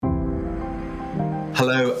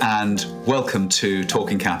Hello and welcome to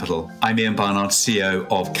Talking Capital. I'm Ian Barnard, CEO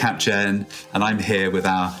of CapGen, and I'm here with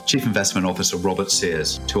our Chief Investment Officer, Robert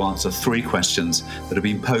Sears, to answer 3 questions that have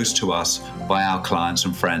been posed to us by our clients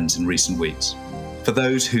and friends in recent weeks. For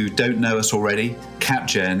those who don't know us already,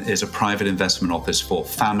 CapGen is a private investment office for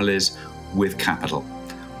families with capital.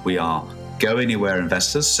 We are go anywhere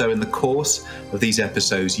investors, so in the course of these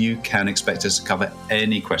episodes, you can expect us to cover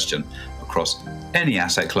any question across any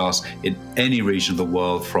asset class in any region of the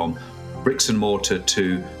world, from bricks and mortar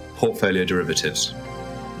to portfolio derivatives.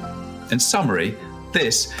 In summary,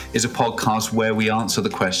 this is a podcast where we answer the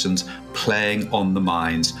questions playing on the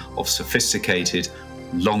minds of sophisticated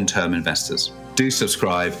long-term investors. Do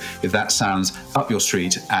subscribe if that sounds up your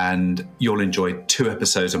street, and you'll enjoy 2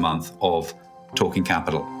 episodes a month of Talking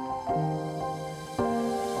Capital.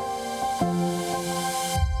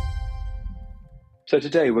 So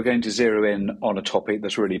today we're going to zero in on a topic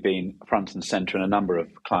that's really been front and centre in a number of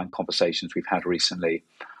client conversations we've had recently,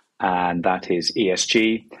 and that is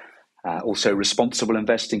ESG. Also responsible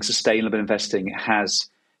investing, sustainable investing. It has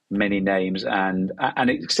many names, and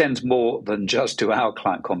it extends more than just to our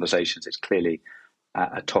client conversations. It's clearly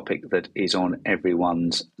a topic that is on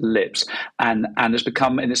everyone's lips and has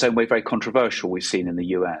become in its own way very controversial. We've seen in the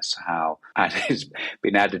US how it has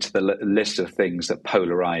been added to the list of things that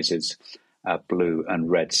polarizes blue and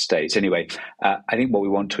red states. Anyway, I think what we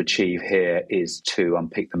want to achieve here is to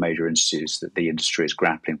unpick the major issues that the industry is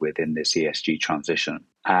grappling with in this ESG transition,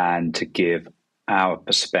 and to give our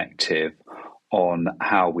perspective on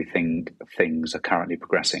how we think things are currently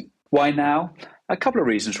progressing. Why now? A couple of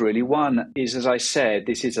reasons, really. One is, as I said,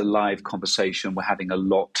 this is a live conversation. We're having a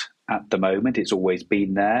lot at the moment. It's always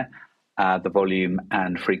been there. The volume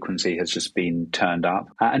and frequency has just been turned up.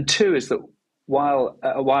 And 2 is that while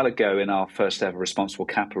a while ago in our first ever Responsible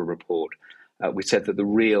Capital report, we said that the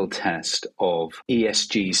real test of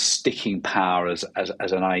ESG's sticking power as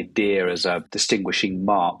an idea, as a distinguishing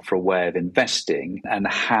mark for a way of investing, and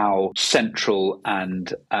how central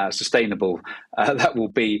and sustainable that will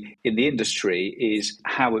be in the industry, is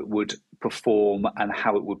how it would perform and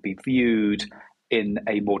how it would be viewed in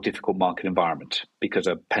a more difficult market environment. Because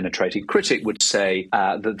a penetrating critic would say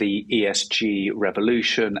that the ESG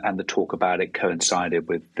revolution and the talk about it coincided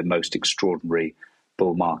with the most extraordinary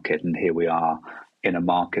bull market. And here we are in a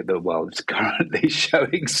market that, well, it's currently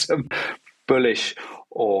showing some bullish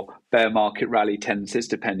or bear market rally tendencies,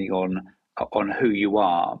 depending on who you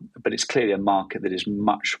are. But it's clearly a market that is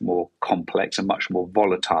much more complex and much more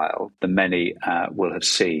volatile than many will have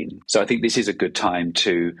seen. So I think this is a good time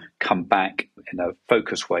to come back in a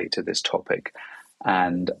focused way to this topic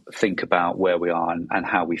and think about where we are and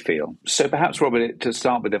how we feel. So perhaps, Robert, to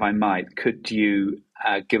start with, if I might, could you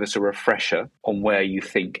give us a refresher on where you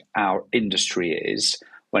think our industry is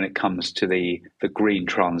when it comes to the green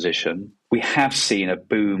transition? We have seen a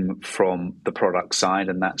boom from the product side,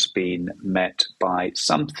 and that's been met by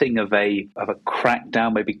something of a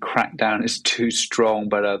crackdown. Maybe crackdown is too strong,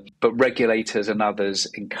 but regulators and others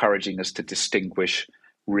encouraging us to distinguish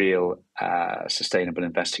real sustainable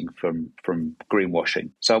investing from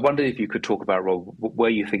greenwashing. So I wondered if you could talk about, Rob,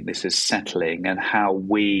 where you think this is settling and how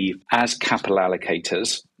we, as capital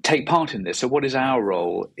allocators, take part in this. So what is our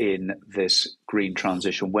role in this green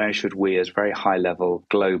transition? Where should we, as very high-level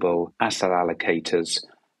global asset allocators,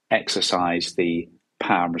 exercise the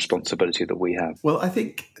power and responsibility that we have? Well, I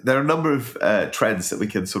think there are a number of trends that we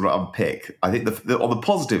can sort of unpick. I think on the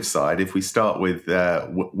positive side, if we start with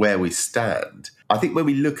where we stand, I think when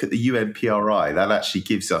we look at the UNPRI, that actually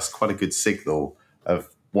gives us quite a good signal of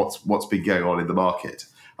what's been going on in the market.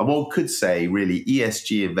 And one could say, really,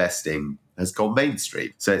 ESG investing has gone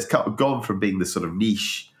mainstream. So it's gone from being the sort of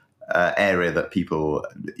niche area that people,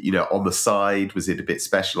 on the side was it a bit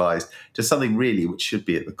specialized, to something really which should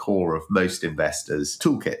be at the core of most investors'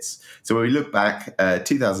 toolkits. So when we look back,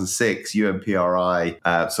 2006,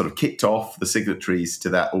 UNPRI sort of kicked off the signatories to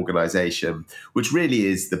that organization, which really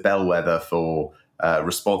is the bellwether for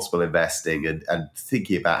responsible investing and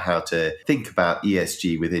thinking about how to think about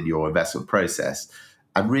ESG within your investment process.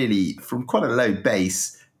 And really, from quite a low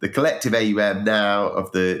base, the collective AUM now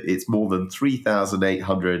it's more than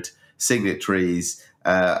 3,800 signatories,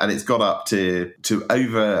 and it's got up to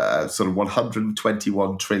over sort of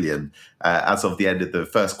 121 trillion as of the end of the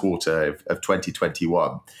first quarter of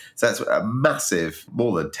 2021. So that's a massive,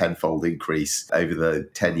 more than tenfold increase over the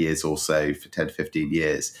 10 years or so, for 10 to 15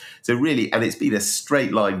 years. So really, and it's been a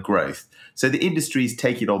straight line growth. So the industry's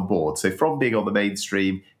taken on board. So from being on the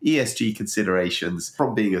mainstream, ESG considerations,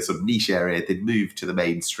 from being a sort of niche area, they've moved to the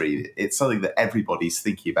mainstream. It's something that everybody's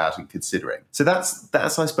thinking about and considering. So that's I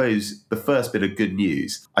suppose, the first bit of good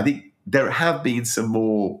news. I think there have been some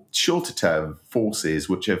more shorter term forces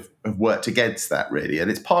which have worked against that, really. And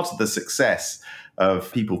it's part of the success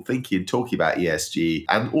of people thinking and talking about ESG,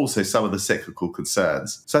 and also some of the cyclical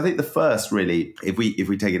concerns. So I think the first, really, if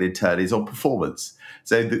we take it in turn, is on performance.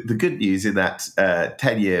 So the good news in that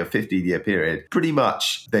 10-year, 15-year period, pretty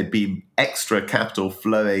much there'd been extra capital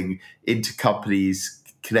flowing into companies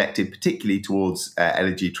connected particularly towards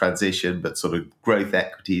energy transition, but sort of growth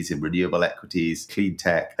equities and renewable equities, clean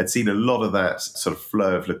tech, had seen a lot of that sort of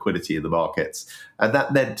flow of liquidity in the markets. And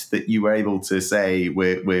that meant that you were able to say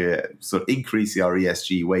we're sort of increasing our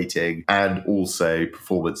ESG weighting, and also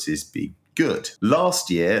performance is being good.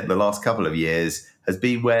 Last year, the last couple of years, has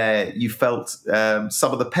been where you felt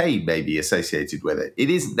some of the pain maybe associated with it.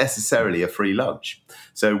 It isn't necessarily a free lunch.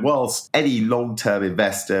 So whilst any long-term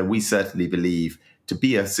investor, we certainly believe, to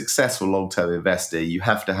be a successful long-term investor, you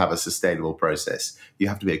have to have a sustainable process. You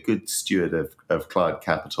have to be a good steward of client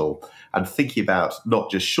capital, and thinking about not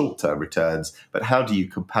just short-term returns, but how do you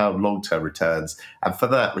compound long-term returns? And for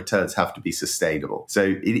that, returns have to be sustainable. So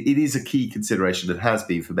it is a key consideration and has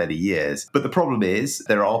been for many years. But the problem is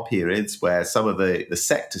there are periods where some of the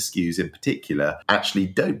sector skews in particular actually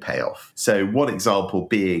don't pay off. So one example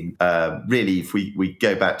being, really, if we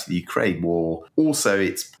go back to the Ukraine war, also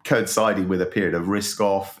it's coinciding with a period of risk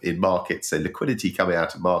off in markets, so liquidity coming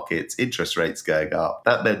out of markets, interest rates going up.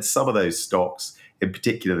 That meant some of those stocks in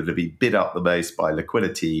particular that have been bid up the most by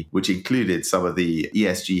liquidity, which included some of the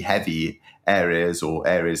ESG heavy areas or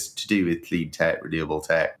areas to do with clean tech, renewable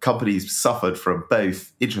tech. Companies suffered from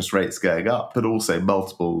both interest rates going up, but also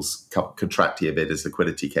multiples contracting a bit as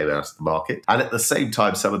liquidity came out of the market. And at the same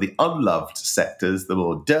time, some of the unloved sectors, the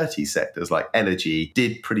more dirty sectors like energy,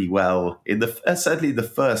 did pretty well in certainly the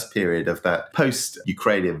first period of that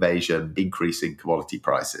post-Ukraine invasion, increasing commodity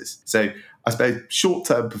prices. So I suppose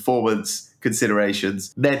short-term performance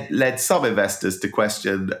considerations led some investors to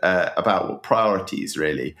question about what priorities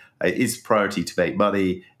really. Is priority to make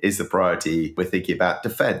money? Is the priority we're thinking about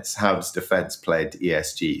defense? How does defense play into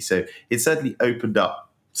ESG? So it certainly opened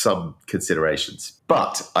up some considerations.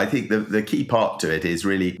 But I think the key part to it is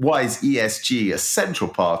really, why is ESG a central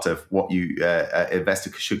part of what you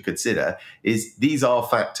investor should consider? Is these are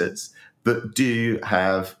factors that do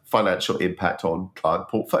have financial impact on client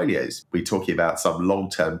portfolios. We're talking about some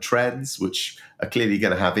long-term trends, which are clearly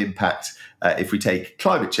going to have impact. If we take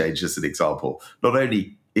climate change as an example, not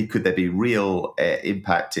only could there be real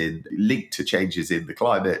impact linked to changes in the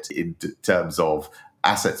climate in terms of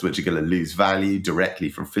assets which are going to lose value directly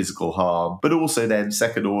from physical harm, but also then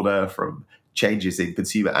second order from changes in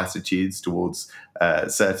consumer attitudes towards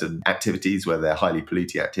certain activities, whether they're highly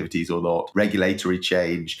polluting activities or not, regulatory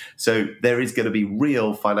change. So there is going to be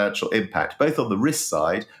real financial impact, both on the risk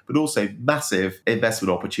side, but also massive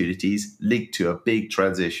investment opportunities linked to a big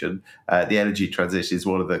transition. The energy transition is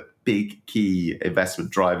one of the big key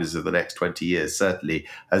investment drivers of the next 20 years, certainly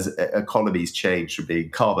as economies change from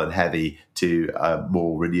being carbon heavy to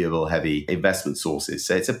more renewable heavy investment sources.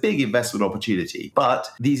 So it's a big investment opportunity. But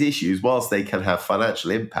these issues, whilst they can have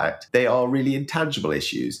financial impact, they are really intangible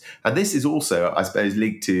issues. And this is also, I suppose,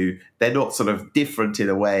 linked to, they're not sort of different in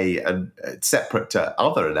a way and separate to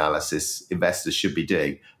other analysis investors should be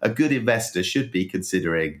doing. A good investor should be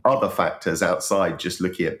considering other factors outside just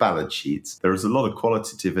looking at balance sheets. There is a lot of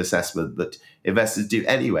qualitative assessment that investors do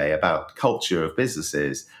anyway about culture of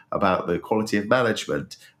businesses, about the quality of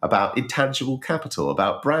management, about intangible capital,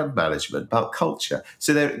 about brand management, about culture.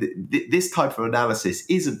 So this type of analysis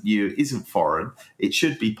isn't new, isn't foreign. It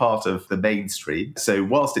should be part of the mainstream. So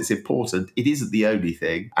whilst it's important, it isn't the only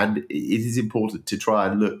thing. And it is important to try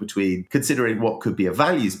and look between considering what could be a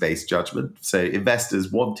values-based judgment. So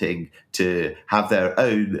investors wanting to have their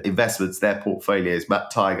own investments, their portfolios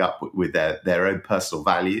tying up with their own personal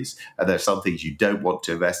values. And there's some things you don't want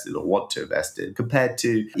to invest in or want to invest in, compared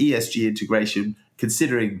to ESG integration,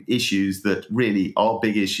 considering issues that really are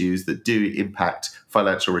big issues that do impact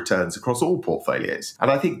financial returns across all portfolios.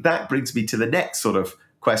 And I think that brings me to the next sort of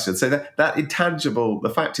question. So that intangible, the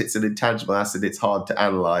fact it's an intangible asset, it's hard to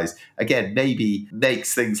analyze, again, maybe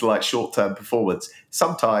makes things like short-term performance.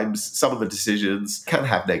 Sometimes some of the decisions can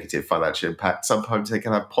have negative financial impact. Sometimes they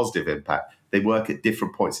can have positive impact. They work at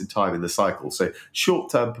different points in time in the cycle. So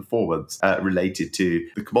short-term performance related to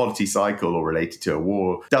the commodity cycle or related to a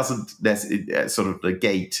war doesn't necessarily sort of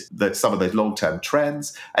negate some of those long-term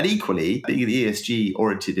trends. And equally, being an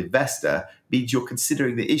ESG-oriented investor means you're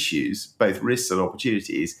considering the issues, both risks and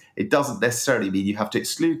opportunities. It doesn't necessarily mean you have to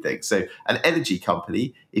exclude things. So an energy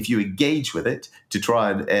company, if you engage with it to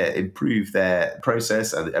try and improve their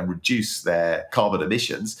process and reduce their carbon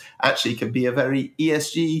emissions, actually can be a very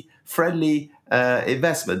ESG friendly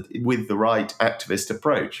investment with the right activist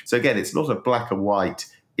approach. So again, it's not a black and white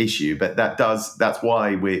issue, but that's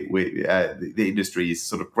why the industry is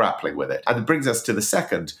sort of grappling with it. And it brings us to the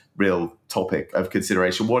second real topic of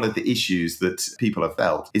consideration. One of the issues that people have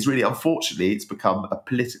felt is really, unfortunately, it's become a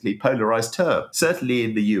politically polarized term. Certainly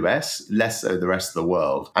in the US, less so in the rest of the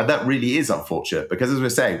world. And that really is unfortunate because, as we're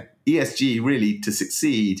saying, ESG really, to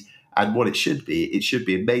succeed, and what it should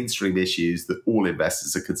be mainstream issues that all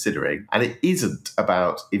investors are considering. And it isn't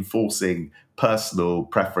about enforcing personal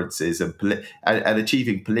preferences and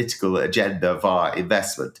achieving political agenda via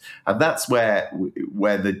investment. And that's where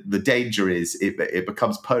the danger is. It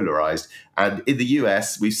becomes polarized. And in the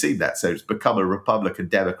US, we've seen that. So it's become a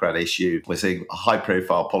Republican-Democrat issue. We're seeing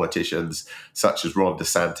high-profile politicians such as Ron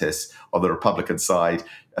DeSantis on the Republican side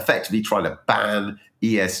effectively trying to ban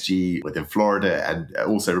ESG within Florida, and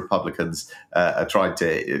also Republicans are trying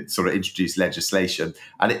to sort of introduce legislation.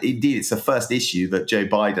 And indeed, it's the first issue that Joe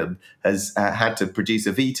Biden has had to produce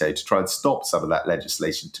a veto to try and stop some of that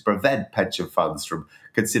legislation to prevent pension funds from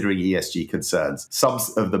considering ESG concerns. Some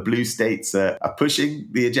of the blue states are pushing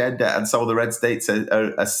the agenda, and some of the red states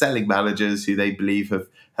are selling managers who they believe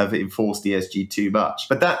have enforced ESG too much.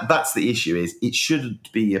 But that's the issue, is it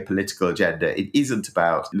shouldn't be a political agenda. It isn't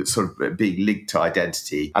about sort of being linked to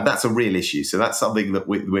identity. And that's a real issue. So that's something that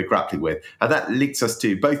we're grappling with. And that links us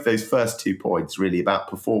to both those first 2 points, really about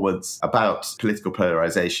performance, about political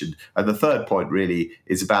polarization. And the third point really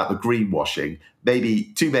is about the greenwashing. Maybe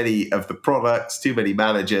too many of the products, too many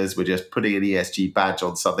managers were just putting an ESG badge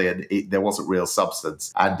on something and there wasn't real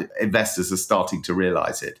substance. And investors are starting to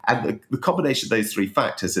realize it. And the combination of those three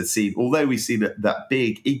factors has seen, although we've seen that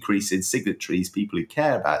big increase in signatories, people who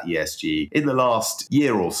care about ESG, in the last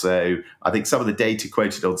year or so, I think some of the data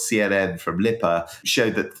quoted on CNN from Lipper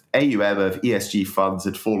showed that AUM of ESG funds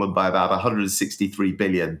had fallen by about 163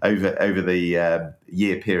 billion over the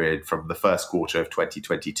year period from the first quarter of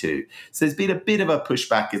 2022. So there's been a bit of a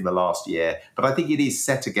pushback in the last year, but I think it is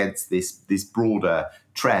set against this broader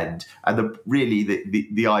trend and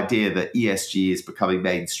the idea that ESG is becoming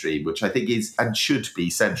mainstream, which I think is and should be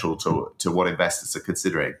central to what investors are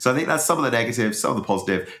considering. So I think that's some of the negatives, some of the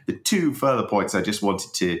positive. The two further points I just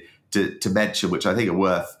wanted to mention, which I think are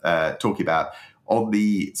worth talking about. On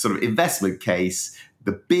the sort of investment case,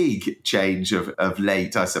 the big change of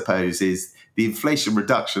late, I suppose, is the Inflation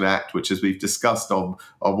Reduction Act, which, as we've discussed on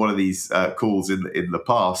one of these calls in the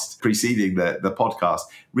past, preceding the podcast,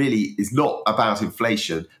 really is not about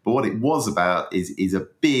inflation. But what it was about is a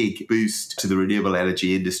big boost to the renewable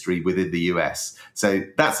energy industry within the US. So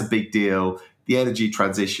that's a big deal. The energy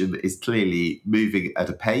transition is clearly moving at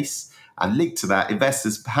a pace. And linked to that,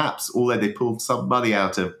 investors perhaps, although they pulled some money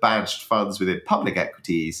out of badged funds within public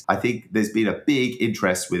equities, I think there's been a big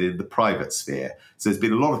interest within the private sphere. So there's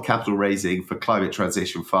been a lot of capital raising for climate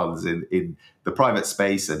transition funds in the private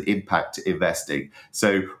space and impact investing.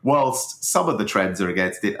 So whilst some of the trends are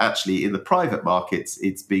against it, actually in the private markets,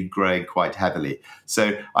 it's been growing quite heavily.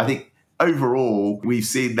 So I think overall, we've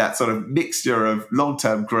seen that sort of mixture of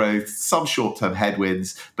long-term growth, some short-term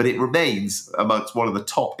headwinds, but it remains amongst one of the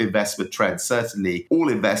top investment trends. Certainly, all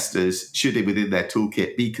investors should, within their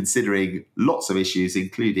toolkit, be considering lots of issues,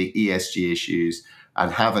 including ESG issues, and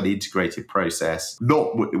have an integrated process,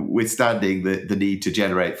 notwithstanding the need to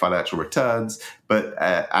generate financial returns, but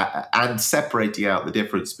and separating out the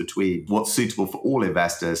difference between what's suitable for all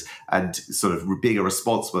investors and sort of being a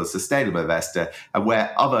responsible and sustainable investor, and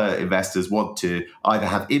where other investors want to either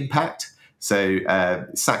have impact, so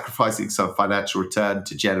sacrificing some financial return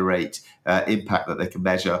to generate impact that they can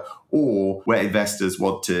measure, or where investors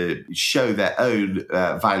want to show their own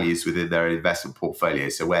values within their investment portfolio,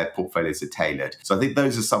 so where portfolios are tailored. So I think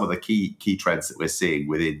those are some of the key trends that we're seeing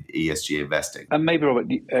within ESG investing. And maybe, Robert,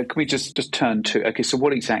 can we just turn to, okay, so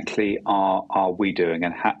what exactly are we doing,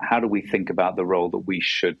 and how do we think about the role that we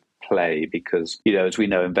should play? Because, as we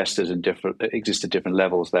know, investors exist at different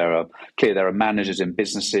levels. There are managers in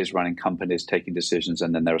businesses running companies, taking decisions,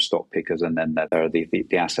 and then there are stock pickers, and then there are the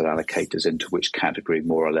asset allocators, into which category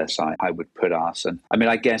more or less I would put us. And I mean,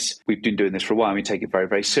 I guess we've been doing this for a while and we take it very,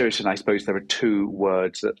 very seriously. And I suppose there are two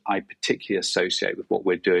words that I particularly associate with what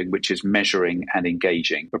we're doing, which is measuring and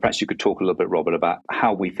engaging. But perhaps you could talk a little bit, Robert, about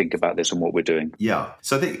how we think about this and what we're doing. Yeah.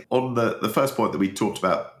 So I think on the first point that we talked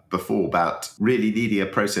about before, about really needing a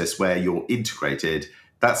process where you're integrated,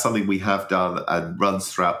 that's something we have done and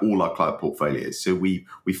runs throughout all our client portfolios. So we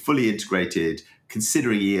fully integrated,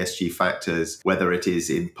 considering ESG factors, whether it is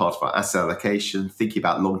in part of our asset allocation, thinking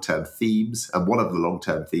about long-term themes. And one of the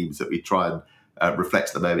long-term themes that we try and reflect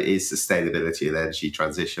at the moment is sustainability and energy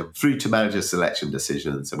transition, through to manager selection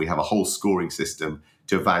decisions. And we have a whole scoring system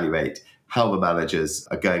to evaluate how the managers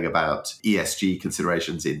are going about ESG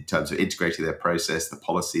considerations in terms of integrating their process, the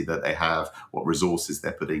policy that they have, what resources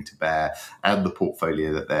they're putting to bear, and the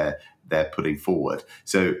portfolio that they're putting forward.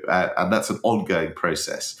 So, and that's an ongoing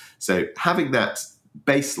process. So having that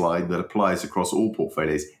baseline that applies across all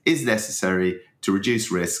portfolios is necessary to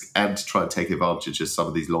reduce risk and to try and take advantage of some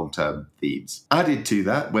of these long-term themes. Added to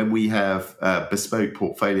that, when we have bespoke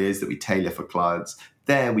portfolios that we tailor for clients,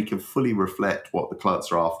 there we can fully reflect what the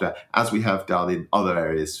clients are after, as we have done in other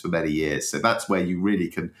areas for many years. So that's where you really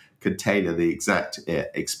can tailor the exact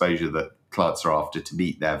exposure that clients are after to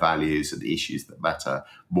meet their values and the issues that matter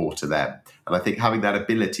more to them. And I think having that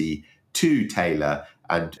ability to tailor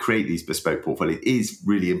and create these bespoke portfolios is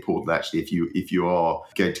really important, actually, if you are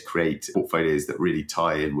going to create portfolios that really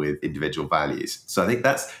tie in with individual values. So I think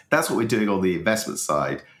that's what we're doing on the investment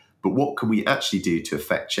side. But what can we actually do to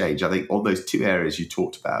affect change? I think on those two areas you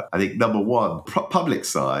talked about, I think number one, public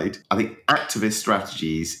side, I think activist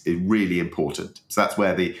strategies is really important. So that's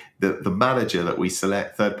where the manager that we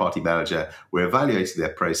select, third-party manager, we're evaluating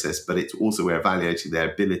their process, but it's also we're evaluating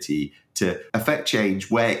their ability to affect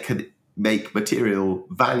change where it can make material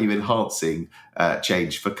value-enhancing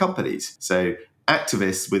change for companies. So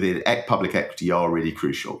activists within public equity are really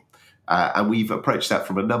crucial. And we've approached that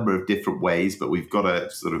from a number of different ways, but we've got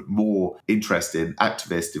a sort of more interest in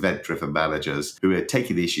activist, event-driven managers who are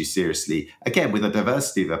taking the issue seriously, again, with a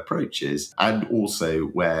diversity of approaches, and also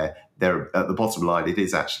where they're at the bottom line, it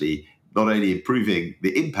is actually not only improving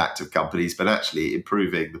the impact of companies, but actually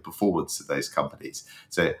improving the performance of those companies.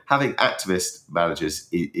 So having activist managers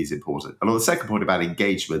is important. And on the second point about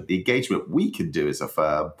engagement, the engagement we can do as a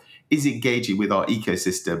firm is engaging with our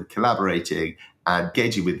ecosystem, collaborating and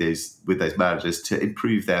engaging with those managers to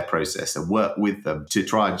improve their process and work with them to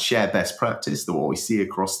try and share best practice, what we see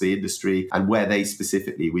across the industry, and where they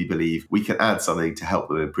specifically, we believe, we can add something to help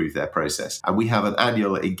them improve their process. And we have an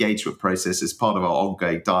annual engagement process as part of our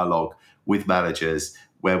ongoing dialogue with managers,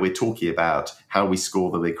 where we're talking about how we score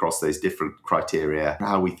them across those different criteria,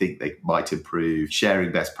 how we think they might improve,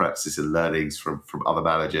 sharing best practices and learnings from other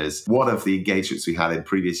managers. One of the engagements we had in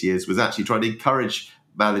previous years was actually trying to encourage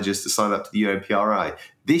managers to sign up to the UNPRI.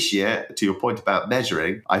 This year, to your point about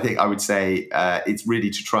measuring, I think I would say it's really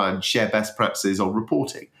to try and share best practices on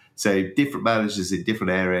reporting. So different managers in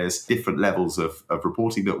different areas, different levels of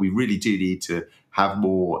reporting, but we really do need to have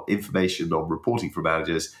more information on reporting for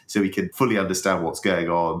managers so we can fully understand what's going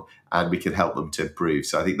on and we can help them to improve.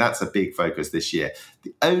 So I think that's a big focus this year.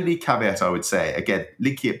 The only caveat I would say, again,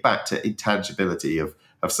 linking it back to intangibility of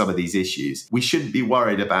some of these issues, we shouldn't be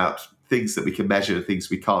worried about things that we can measure and things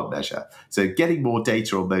we can't measure. So getting more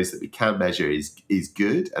data on those that we can measure is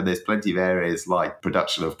good. And there's plenty of areas like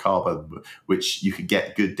production of carbon, which you can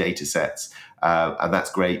get good data sets. And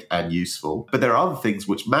that's great and useful. But there are other things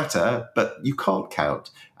which matter, but you can't count.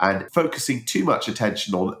 And focusing too much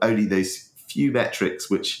attention on only those few metrics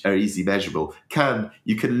which are easily measurable,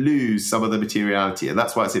 you can lose some of the materiality. And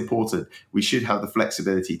that's why it's important. We should have the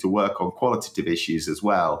flexibility to work on qualitative issues as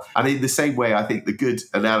well. And in the same way, I think the good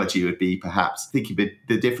analogy would be perhaps thinking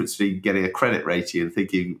the difference between getting a credit rating and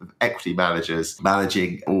thinking of equity managers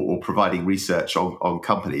managing or providing research on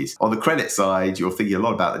companies. On the credit side, you're thinking a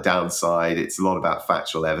lot about the downside. It's a lot about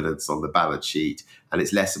factual evidence on the balance sheet, and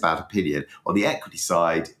it's less about opinion. On the equity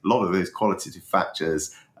side, a lot of those qualitative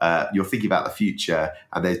factors, you're thinking about the future,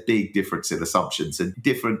 and there's big difference in assumptions, and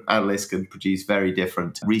different analysts can produce very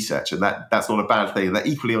different research, and that's not a bad thing. That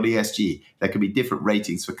equally on ESG, there can be different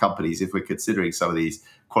ratings for companies if we're considering some of these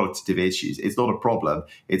qualitative issues. It's not a problem.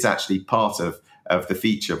 It's actually part of the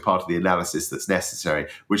feature, part of the analysis that's necessary,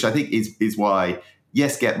 which I think is why,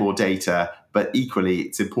 yes, get more data, but equally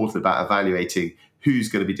it's important about evaluating who's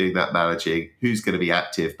going to be doing that managing, who's going to be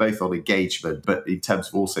active, both on engagement, but in terms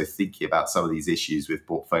of also thinking about some of these issues with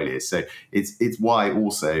portfolios. So it's why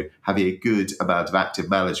also having a good amount of active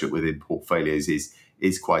management within portfolios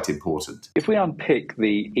is quite important. If we unpick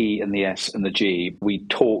the E and the S and the G, we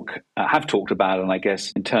have talked about, and I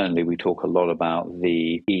guess internally we talk a lot about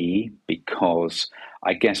the E because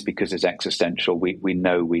it's existential. We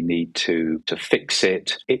know we need to fix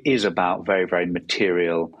it. It is about very, very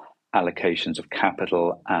material allocations of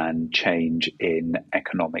capital and change in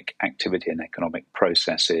economic activity and economic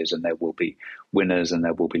processes, and there will be winners and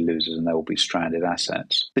there will be losers and there will be stranded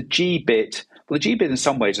assets. The G bit in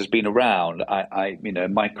some ways has been around.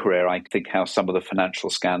 In my career, I think how some of the financial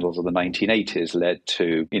scandals of the 1980s led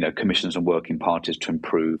to, commissions and working parties to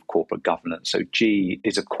improve corporate governance. So G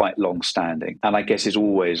is a quite long standing, and I guess is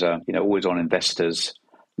always on investors'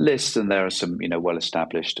 lists, and there are some,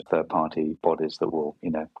 well-established third-party bodies that will,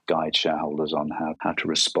 guide shareholders on how to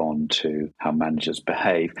respond to how managers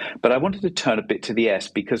behave. But I wanted to turn a bit to the S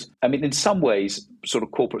because, in some ways, sort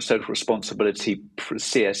of corporate social responsibility,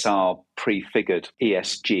 CSR prefigured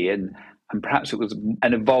ESG, and perhaps it was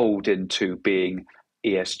and evolved into being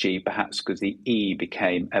ESG, perhaps because the E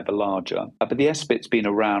became ever larger. But the S bit's been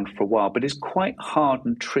around for a while, but it's quite hard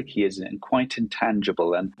and tricky, isn't it? And quite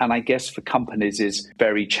intangible. And I guess for companies is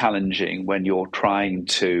very challenging when you're trying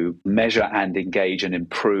to measure and engage and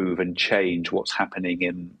improve and change what's happening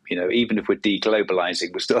in, even if we're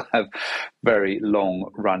deglobalizing, we still have very long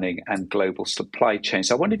running and global supply chains.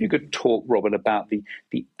 So I wonder if you could talk, Robert, about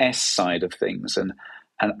the S side of things and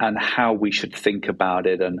how we should think about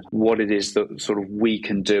it and what it is that sort of we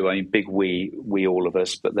can do. Big we all of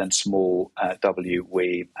us, but then small W,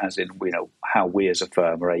 we, as in, how we as a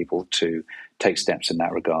firm are able to take steps in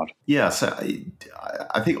that regard. Yeah, so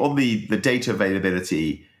I think on the data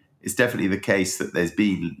availability, it's definitely the case that there's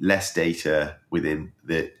been less data within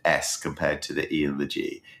the S compared to the E and the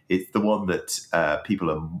G. It's the one that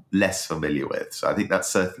people are less familiar with. So I think that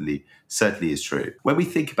certainly is true. When we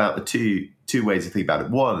think about the two ways to think about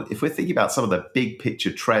it, one, if we're thinking about some of the big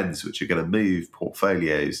picture trends which are going to move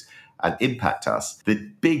portfolios and impact us, the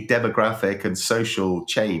big demographic and social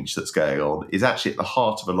change that's going on is actually at the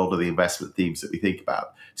heart of a lot of the investment themes that we think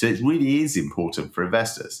about. So it really is important for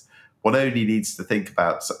investors. One only needs to think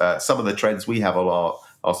about some of the trends we have on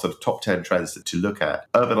our sort of top 10 trends to look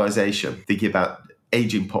at. Urbanization, thinking about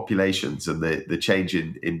aging populations and the change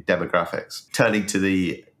in demographics. Turning to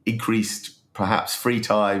the increased perhaps free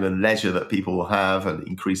time and leisure that people will have and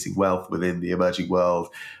increasing wealth within the emerging world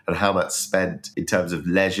and how that's spent in terms of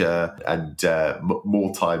leisure and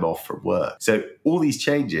more time off from work. So all these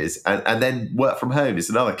changes and then work from home is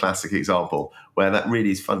another classic example where that really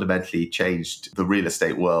has fundamentally changed the real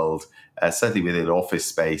estate world, certainly within office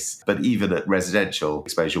space, but even at residential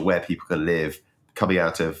exposure where people can live coming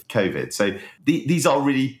out of COVID. So these are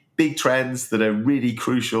really big trends that are really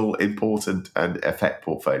crucial, important, and affect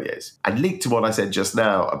portfolios. And linked to what I said just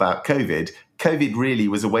now about COVID really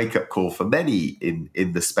was a wake-up call for many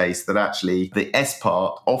in the space that actually the S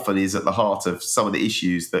part often is at the heart of some of the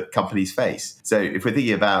issues that companies face. So if we're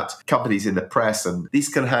thinking about companies in the press, and this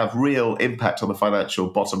can have real impact on the financial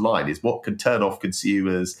bottom line, is what can turn off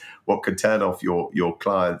consumers, what can turn off your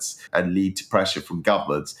clients and lead to pressure from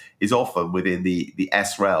governments is often within the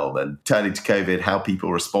S realm. And turning to COVID, how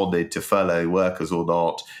people responded to furlough workers or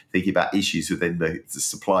not, thinking about issues within the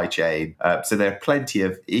supply chain. So there are plenty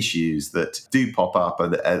of issues that do pop up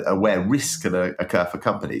and where risk can occur for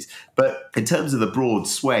companies. But in terms of the broad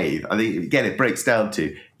swathe, I think, again, it breaks down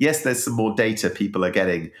to, yes, there's some more data people are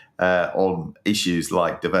getting on issues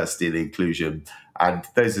like diversity and inclusion. And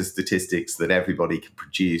those are statistics that everybody can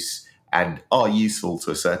produce and are useful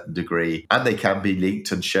to a certain degree. And they can be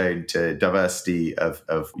linked and shown to diversity of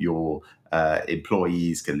your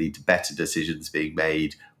employees, can lead to better decisions being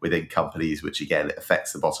made within companies, which again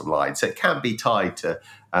affects the bottom line. So it can be tied to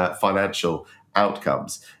financial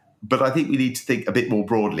outcomes. But I think we need to think a bit more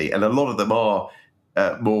broadly. And a lot of them are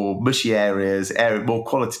more mushy areas, more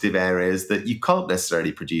qualitative areas that you can't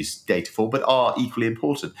necessarily produce data for, but are equally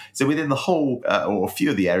important. So within the whole, or a few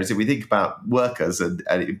of the areas, if we think about workers and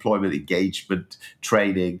employment engagement,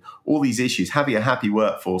 training, all these issues, having a happy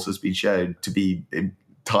workforce has been shown to be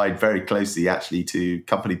tied very closely actually to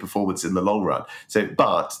company performance in the long run. So,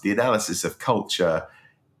 but the analysis of culture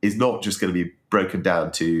is not just going to be broken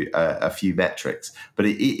down to a few metrics, but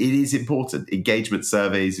it is important. Engagement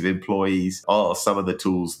surveys of employees are some of the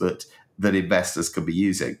tools that investors can be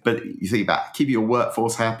using. But you think about keeping your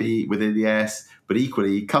workforce happy within the S, but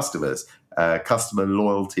equally customers, customer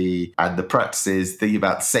loyalty and the practices, thinking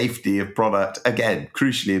about safety of product, again,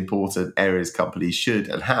 crucially important areas companies should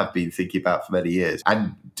and have been thinking about for many years.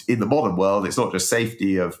 And in the modern world, it's not just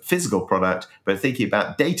safety of physical product, but thinking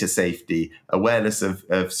about data safety, awareness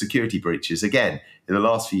of security breaches, again, in the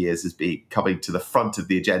last few years has been coming to the front of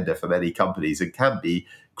the agenda for many companies and can be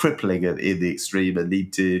crippling in the extreme and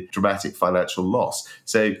lead to dramatic financial loss.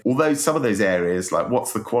 So although some of those areas, like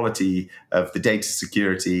what's the quality of the data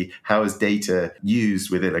security, how is data used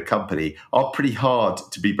within a company, are pretty hard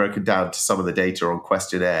to be broken down to some of the data on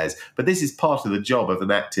questionnaires. But this is part of the job of an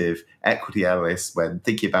active equity analyst when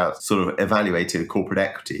thinking about sort of evaluating corporate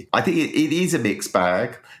equity. I think it is a mixed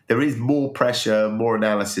bag. There is more pressure, more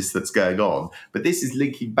analysis that's going on. But this is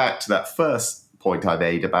linking back to that first point I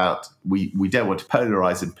made about we don't want to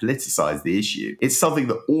polarize and politicize the issue. It's something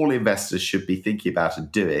that all investors should be thinking about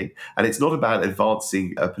and doing. And it's not about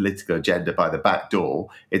advancing a political agenda by the back door.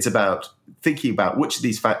 It's about thinking about which of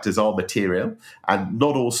these factors are material, and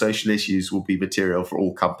not all social issues will be material for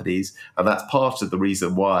all companies. And that's part of the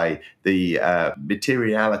reason why the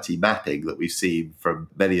materiality mapping that we've seen from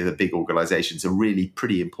many of the big organizations are really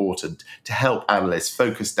pretty important to help analysts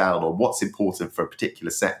focus down on what's important for a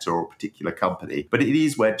particular sector or a particular company. But it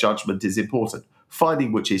is where judgment is important,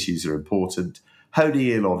 finding which issues are important, honing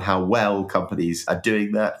in on how well companies are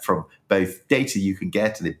doing that from both data you can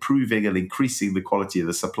get and improving and increasing the quality of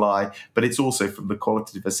the supply, but it's also from the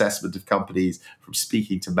qualitative assessment of companies, from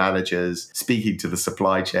speaking to managers, speaking to the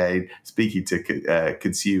supply chain, speaking to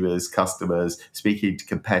consumers, customers, speaking to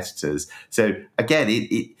competitors. So again,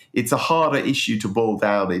 it's a harder issue to boil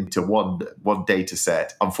down into one data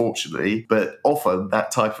set, unfortunately, but often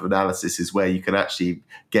that type of analysis is where you can actually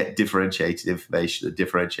get differentiated information and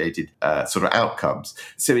differentiated sort of outcomes.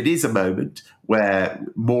 So it is a moment where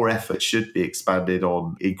more effort should be expanded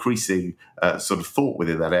on increasing sort of thought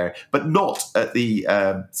within that area, but not at the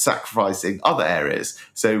sacrificing other areas.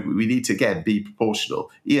 So we need to, again, be proportional.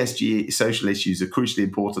 ESG social issues are crucially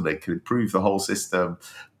important. They can improve the whole system,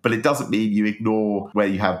 but it doesn't mean you ignore where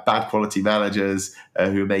you have bad quality managers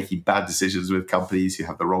who are making bad decisions with companies, who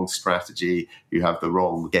have the wrong strategy, who have the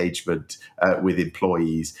wrong engagement with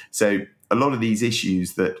employees. So a lot of these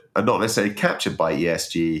issues that are not necessarily captured by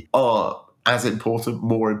ESG are as important,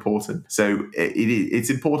 more important. So it's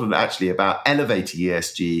important actually about elevating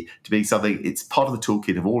ESG to being something, it's part of the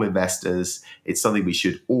toolkit of all investors. It's something we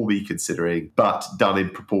should all be considering, but done in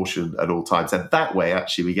proportion at all times. And that way,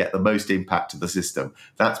 actually, we get the most impact to the system.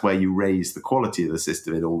 That's where you raise the quality of the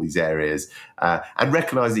system in all these areas. And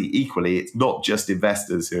recognizing equally, it's not just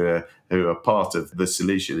investors who are part of the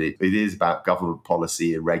solution. It is about government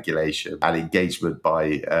policy and regulation and engagement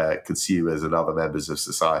by consumers and other members of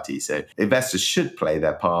society. So investors should play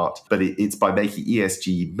their part, but it's by making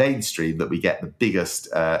ESG mainstream that we get the biggest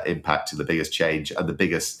impact and the biggest change and the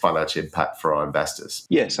biggest financial impact for our investors.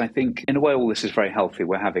 Yes, I think in a way all this is very healthy.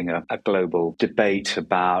 We're having a global debate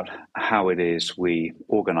about how it is we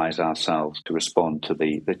organise ourselves to respond to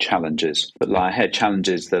the challenges that lie ahead,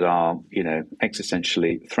 challenges that are,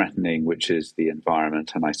 existentially threatening, which is the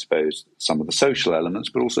environment and I suppose some of the social elements,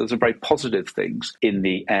 but also there's some very positive things in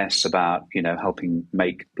the S about, helping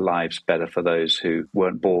make lives better for those who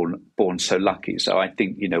weren't born so lucky. So I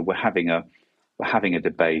think, we're having a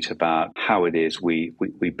debate about how it is we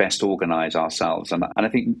best organise ourselves. And I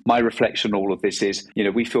think my reflection on all of this is,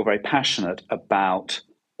 we feel very passionate about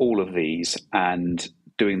all of these and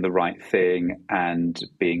doing the right thing and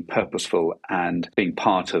being purposeful and being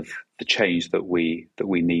part of the change that we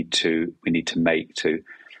need to make to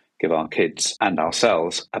give our kids and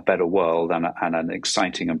ourselves a better world and an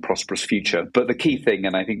exciting and prosperous future. But the key thing,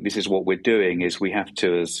 and I think this is what we're doing, is we have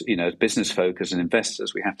to, as business folk, as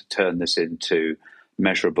investors, we have to turn this into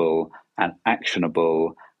measurable and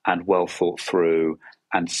actionable and well thought through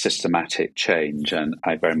and systematic change. And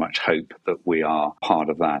I very much hope that we are part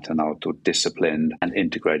of that, and our disciplined and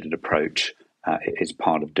integrated approach is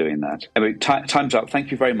part of doing that. Anyway, time's up.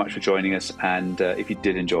 Thank you very much for joining us. And if you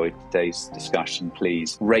did enjoy today's discussion,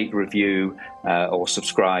 please rate, review, or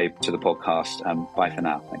subscribe to the podcast. Bye for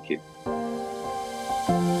now. Thank you.